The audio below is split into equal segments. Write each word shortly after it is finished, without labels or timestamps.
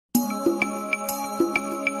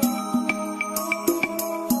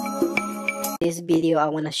video, I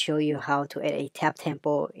want to show you how to add a tap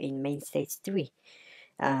tempo in MainStage 3.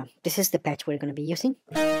 This is the patch we're going to be using.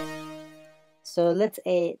 So let's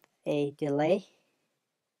add a delay,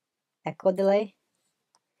 echo delay,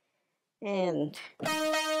 and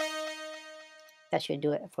that should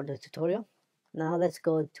do it for the tutorial. Now let's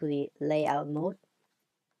go to the layout mode.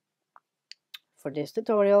 For this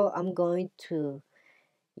tutorial, I'm going to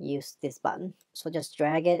use this button. So just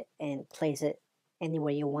drag it and place it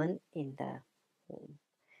anywhere you want in the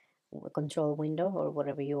control window or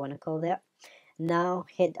whatever you want to call that. Now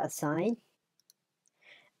hit assign.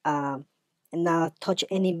 And now touch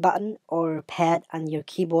any button or pad on your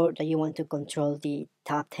keyboard that you want to control the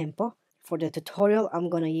tap tempo. For the tutorial, I'm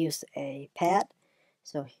going to use a pad.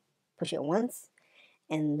 So push it once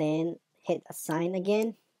and then hit assign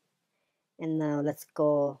again. And now let's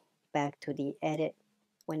go back to the edit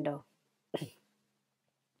window.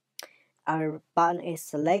 Our button is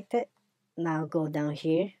selected. Now go down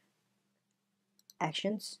here,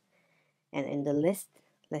 actions, and in the list,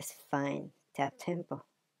 let's find tap tempo.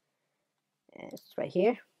 And it's right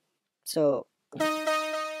here. So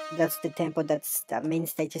that's the tempo that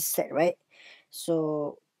MainStage is set, right?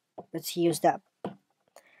 So let's use that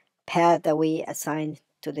pad that we assigned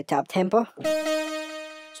to the tap tempo.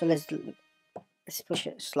 So let's push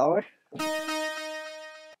it slower.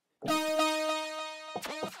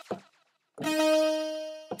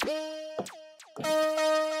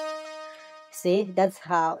 See, that's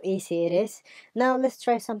how easy it is. Now let's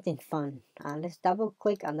try something fun. Let's double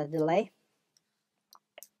click on the delay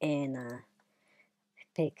and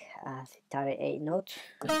pick guitar 8 note.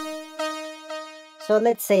 So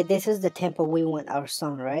let's say this is the tempo we want our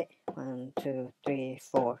song, right? 1, 2, 3,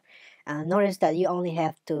 4. Notice that you only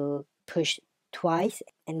have to push twice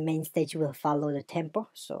and MainStage will follow the tempo.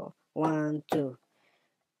 So 1, 2.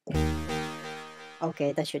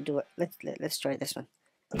 Okay, that should do it. Let's try this one.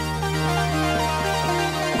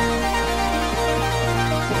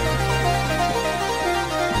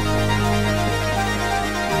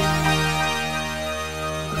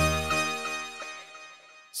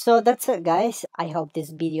 So that's it, guys. I hope this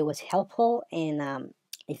video was helpful, and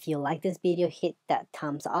if you like this video, hit that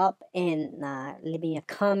thumbs up and leave me a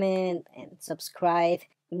comment and subscribe.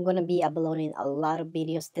 I'm gonna be uploading a lot of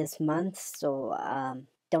videos this month, so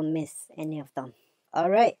don't miss any of them.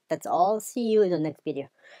 Alright, that's all. See you in the next video.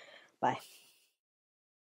 Bye.